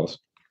jail calls,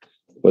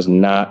 was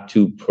not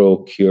to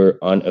procure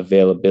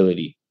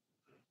unavailability.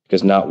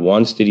 Because not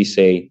once did he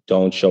say,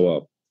 don't show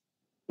up.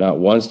 Not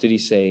once did he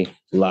say,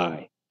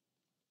 lie.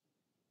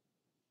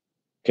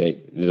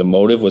 Okay, the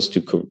motive was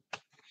to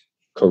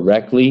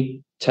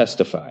correctly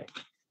testify.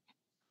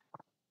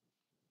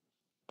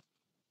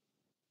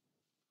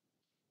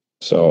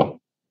 So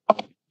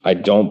I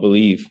don't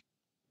believe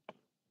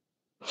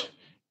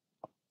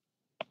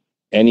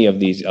any of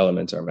these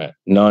elements are met.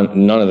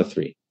 None of the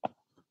three,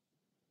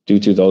 due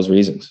to those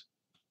reasons.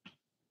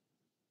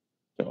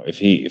 If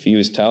he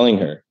was telling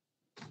her,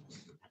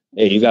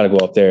 hey, you got to go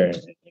up there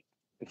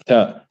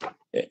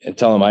and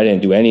tell him I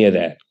didn't do any of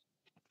that.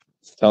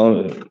 Tell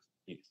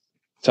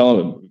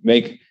him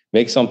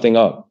make something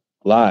up,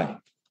 lie,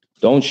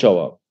 don't show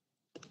up.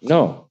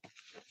 No,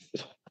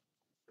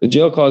 the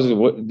jail calls.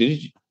 What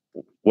did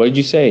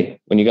you say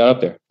when you got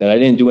up there? That I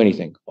didn't do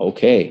anything.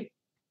 Okay.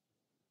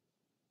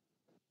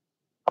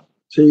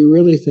 So you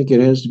really think it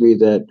has to be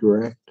that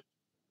direct?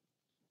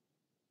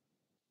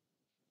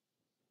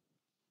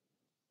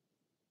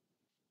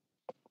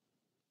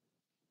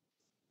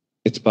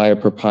 It's by a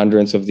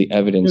preponderance of the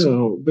evidence.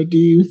 No, but do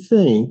you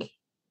think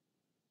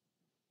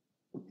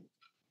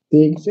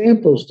the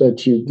examples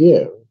that you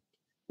give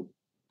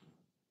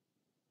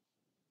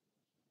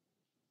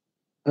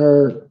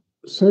are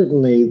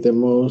certainly the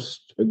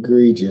most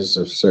egregious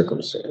of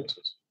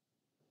circumstances?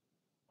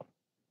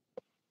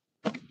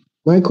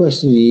 My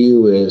question to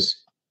you is,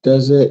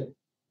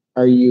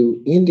 are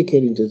you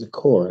indicating to the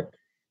court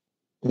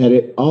that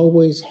it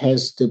always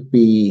has to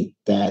be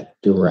that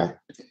direct,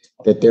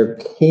 that there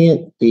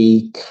can't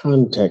be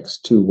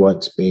context to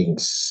what's being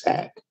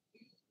said?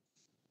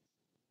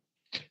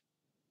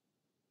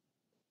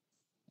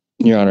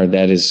 Your Honor,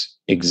 that is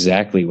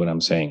exactly what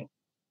I'm saying.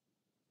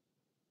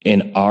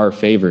 In our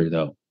favor,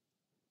 though,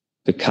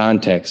 the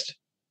context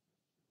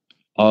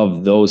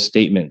of those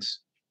statements.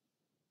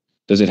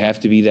 Does it have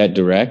to be that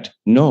direct?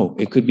 No,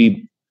 it could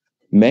be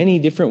many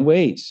different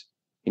ways.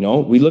 You know,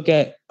 we look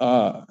at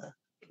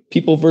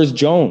People versus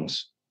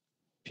Jones.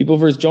 People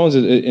versus Jones,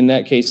 in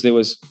that case, there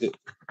was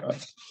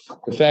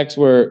the facts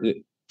were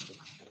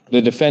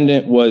the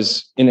defendant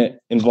was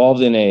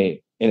involved in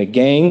a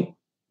gang,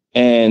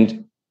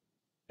 and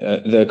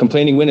the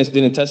complaining witness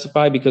didn't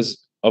testify because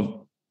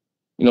of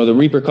the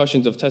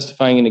repercussions of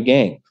testifying in a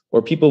gang.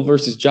 Or People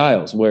versus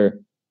Giles, where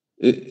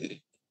the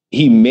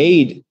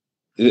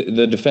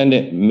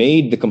defendant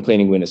made the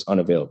complaining witness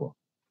unavailable.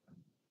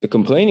 The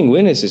complaining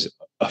witness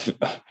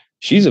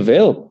she's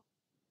available.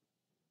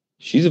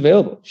 She's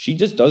available. She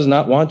just does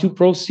not want to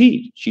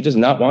proceed. She does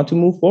not want to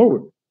move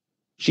forward.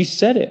 She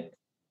said it.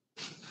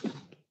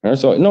 And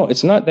so, no,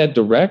 it's not that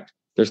direct.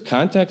 There's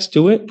context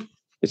to it.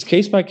 It's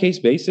case by case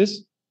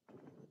basis.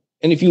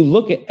 And if you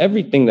look at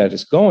everything that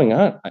is going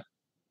on,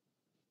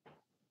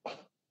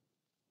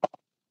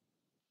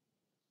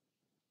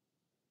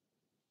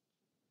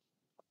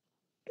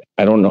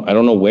 I don't know. I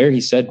don't know where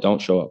he said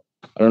don't show up.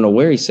 I don't know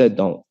where he said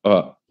don't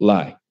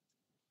lie.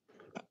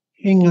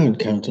 Hang on,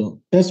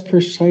 counsel. That's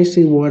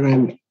precisely what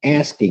I'm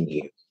asking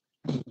you.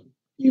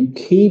 You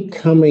keep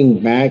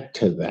coming back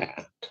to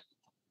that.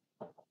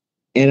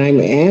 And I'm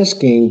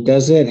asking,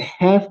 does it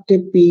have to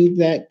be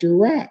that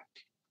direct?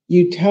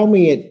 You tell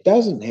me it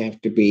doesn't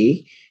have to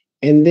be,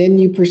 and then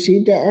you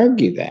proceed to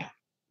argue that.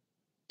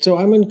 So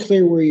I'm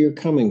unclear where you're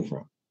coming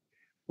from.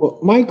 Well,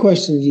 my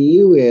question to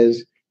you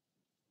is,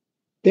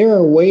 there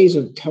are ways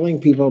of telling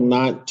people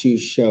not to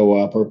show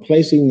up or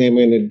placing them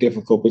in a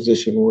difficult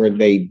position where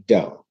they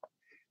don't,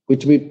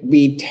 which would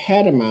be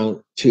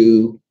tantamount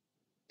to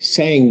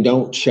saying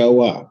don't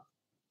show up.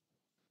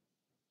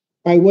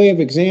 By way of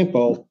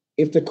example,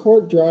 if the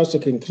court draws the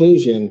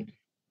conclusion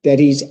that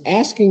he's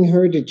asking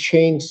her to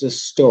change the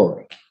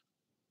story,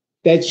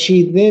 that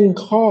she then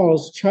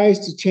tries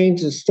to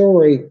change the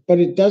story, but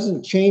it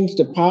doesn't change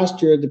the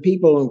posture of the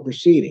people in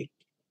proceeding,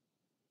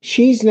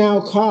 she's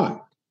now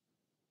caught.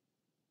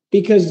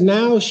 Because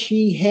now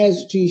she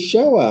has to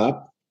show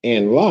up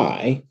and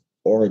lie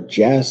or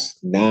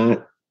just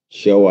not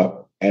show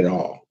up at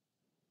all.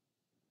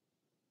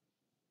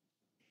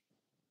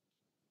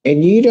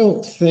 And you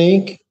don't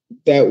think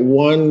that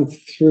one,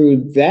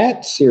 through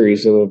that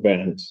series of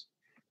events,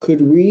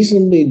 could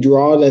reasonably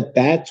draw that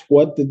that's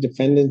what the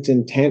defendant's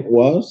intent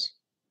was?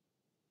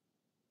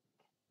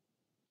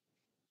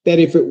 That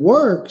if it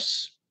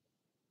works,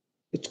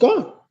 it's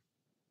gone.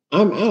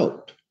 I'm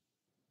out.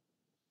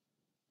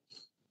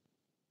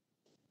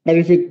 But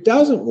if it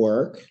doesn't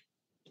work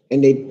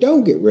and they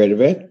don't get rid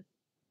of it,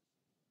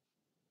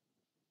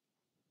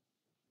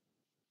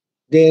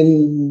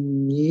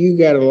 then you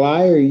got to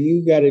lie or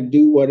you got to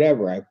do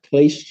whatever. I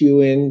placed you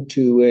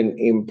into an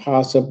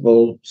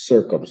impossible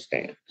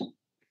circumstance.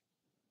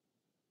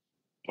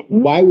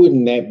 Why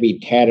wouldn't that be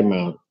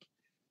tantamount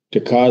to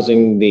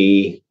causing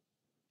the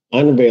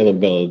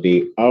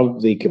unavailability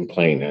of the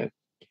complainant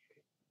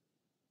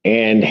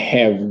and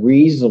have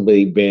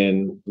reasonably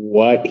been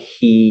what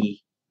he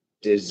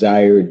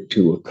desired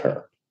to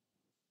occur?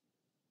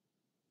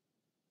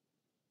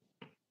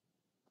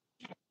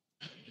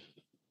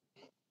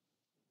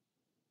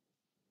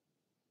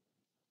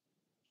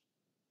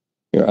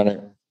 Your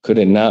Honor, could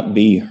it not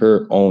be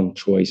her own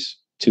choice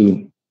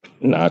to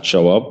not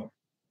show up?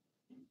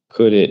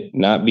 Could it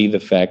not be the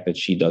fact that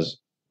she does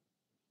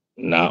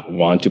not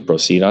want to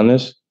proceed on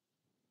this?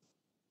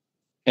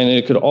 And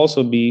it could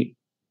also be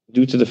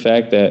due to the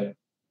fact that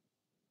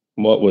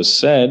what was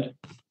said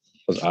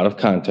was out of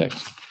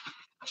context.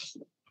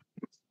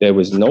 There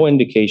was no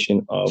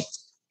indication of...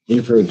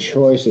 If her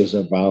choice is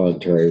a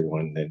voluntary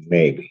one, then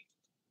maybe.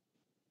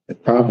 The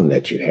problem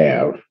that you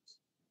have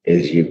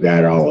is you've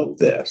got all of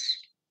this,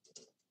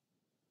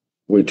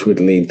 which would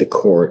lead the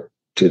court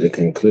to the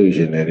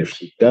conclusion that if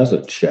she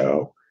doesn't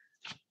show,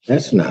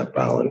 that's not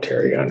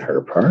voluntary on her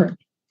part.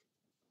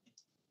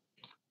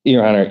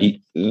 Your Honor,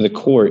 the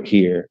court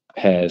here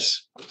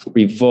has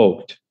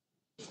revoked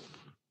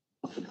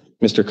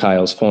Mr.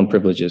 Kyle's phone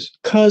privileges.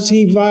 Because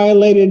he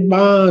violated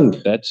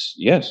bond. That's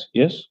yes.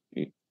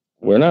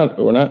 We're not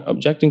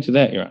objecting to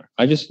that, Your Honor.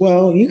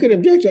 Well, you can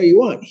object all you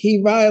want.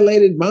 He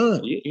violated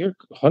bond. You're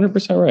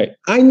 100% right.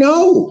 I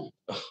know.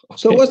 Okay.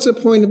 So what's the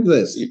point of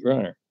this? Your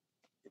Honor,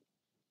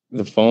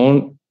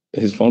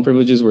 his phone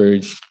privileges were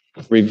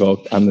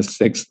revoked on the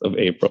 6th of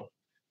April.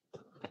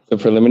 The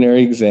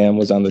preliminary exam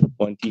was on the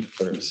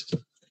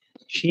 21st.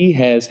 She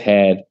has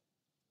had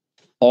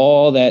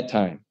all that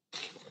time,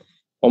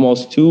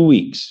 almost 2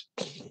 weeks,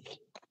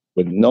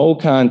 with no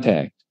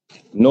contact,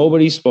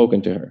 nobody's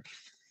spoken to her,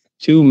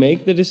 to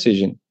make the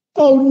decision.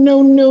 Oh,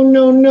 no.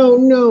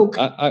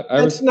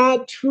 That's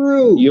not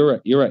true.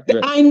 You're right.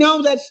 I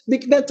know that's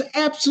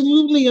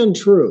absolutely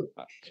untrue.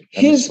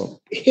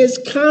 His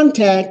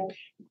contact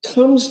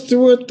comes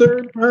through a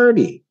third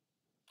party.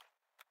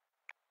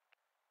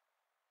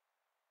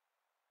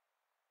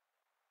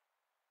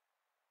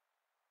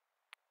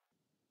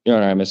 Your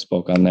Honor, I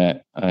misspoke on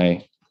that.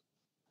 I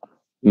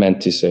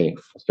meant to say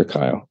Mr.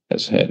 Kyle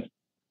has had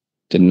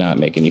did not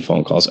make any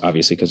phone calls,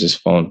 obviously, because his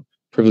phone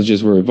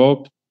privileges were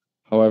revoked.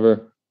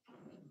 However,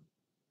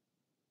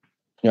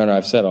 Your Honor,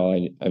 I've said all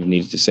I've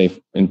needed to say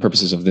in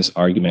purposes of this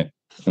argument,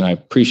 and I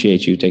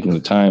appreciate you taking the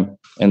time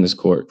and this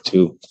court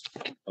to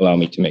allow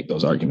me to make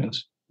those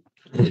arguments.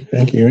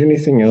 Thank you.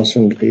 Anything else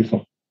from the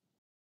people?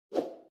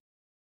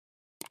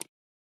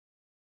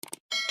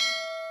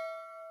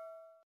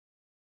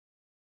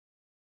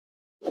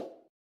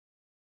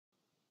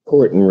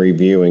 Court in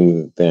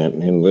reviewing that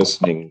and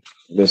listen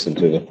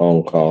to the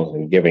phone calls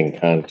and giving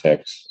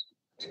context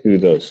to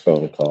those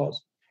phone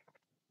calls.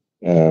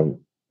 The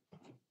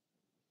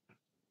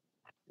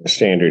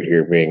standard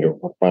here being a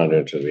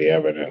preponderance of the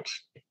evidence.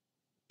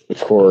 The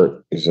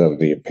court is of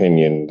the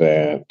opinion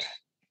that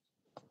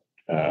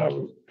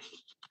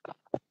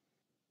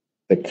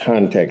the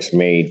context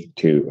made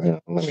to,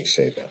 let me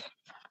say that,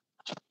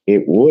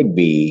 it would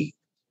be,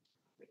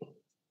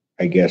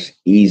 I guess,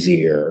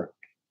 easier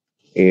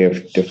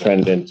if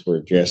defendants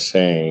were just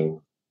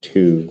saying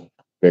to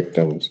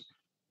victims,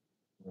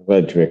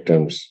 alleged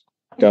victims,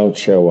 don't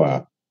show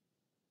up,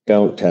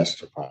 don't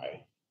testify,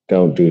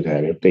 don't do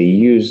that. If they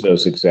use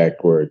those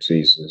exact words,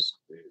 these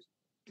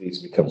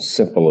become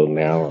simple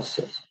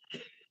analysis.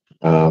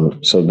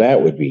 So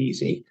that would be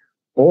easy.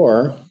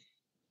 Or,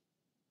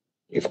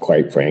 if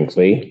quite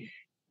frankly,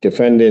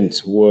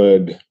 defendants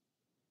would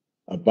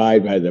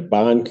abide by the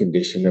bond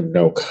condition of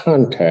no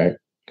contact,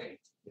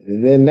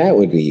 then that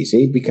would be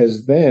easy,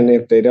 because then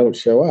if they don't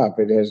show up,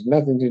 it has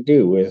nothing to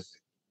do with,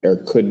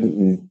 or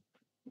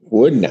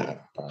would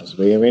not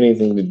possibly have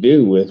anything to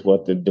do with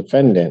what the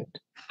defendant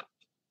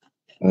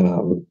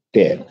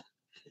did.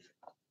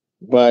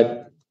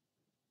 But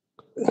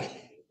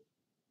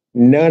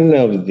none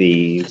of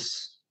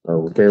these,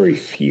 or very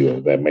few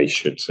of them, I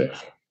should say,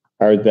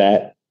 are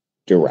that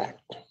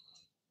direct.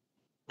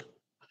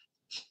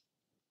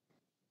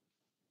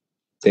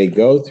 They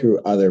go through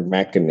other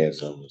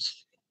mechanisms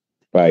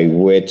by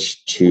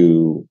which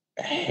to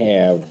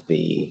have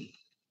the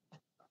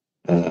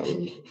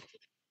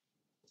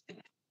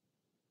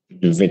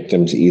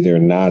victims either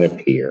not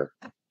appear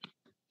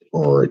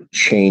or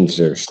change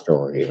their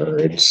story or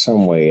in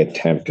some way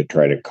attempt to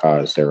try to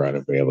cause their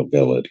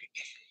unavailability.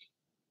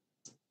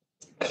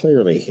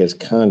 Clearly, his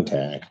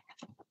contact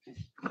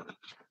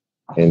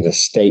and the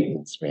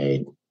statements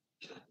made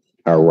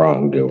are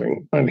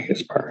wrongdoing on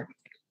his part.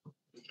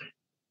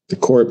 The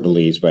court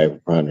believes by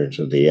preponderance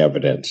of the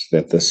evidence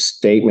that the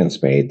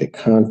statements made, the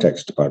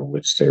context upon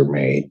which they're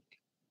made,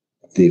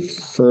 the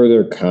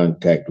further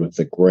contact with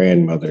the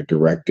grandmother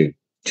directed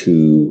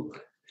to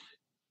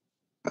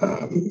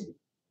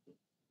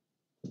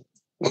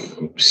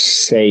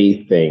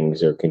say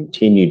things or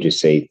continue to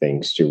say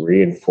things, to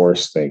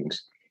reinforce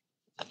things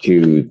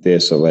to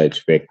this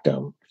alleged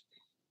victim.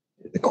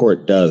 The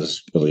court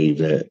does believe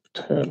that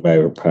by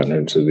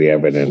preponderance of the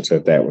evidence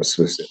that was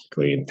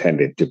specifically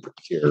intended to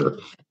procure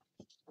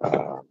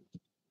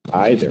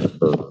either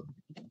her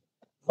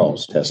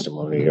false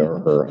testimony or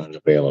her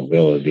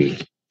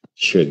unavailability,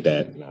 should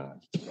that not,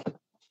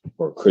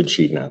 or could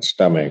she not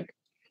stomach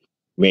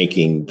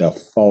making the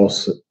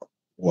false,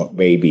 what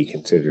may be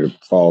considered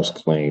false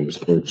claims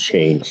or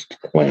changed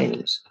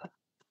claims.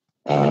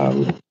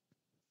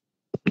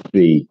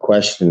 The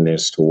question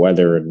as to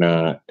whether or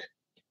not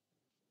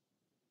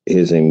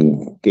is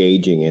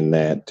engaging in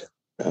that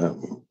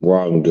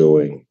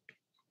wrongdoing,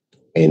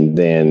 and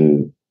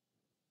then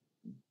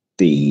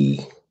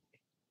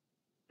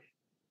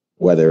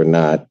whether or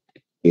not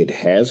it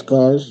has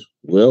caused,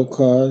 will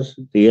cause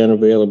the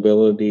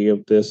unavailability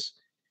of this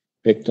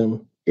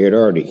victim. It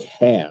already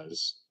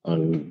has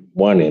on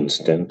one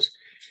instance,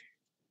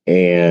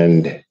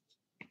 and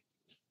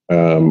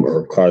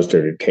or caused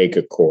her to take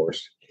a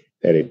course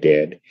that it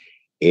did.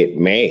 It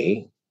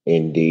may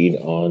indeed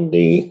on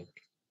the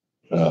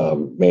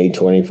May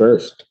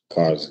 21st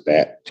cause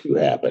that to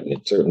happen.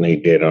 It certainly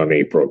did on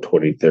April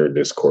 23rd.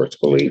 This court's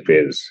belief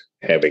is,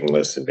 having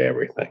listened to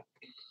everything.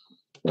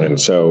 And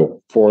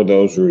so for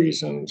those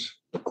reasons,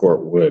 the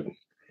court would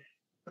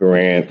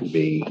grant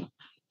the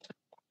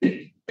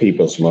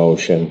people's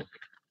motion,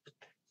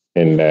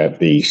 and that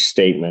the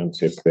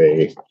statements, if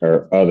they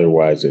are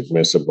otherwise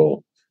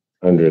admissible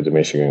under the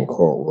Michigan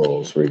court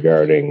rules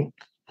regarding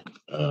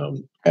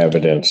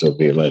evidence of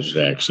the alleged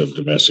acts of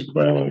domestic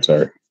violence,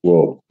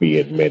 will be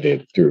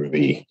admitted through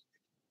the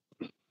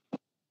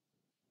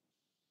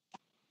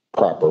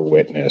proper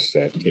witness,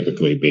 that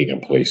typically being a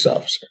police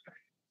officer.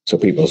 So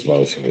people's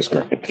motion is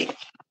granted.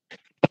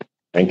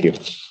 Thank you.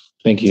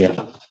 Thank you.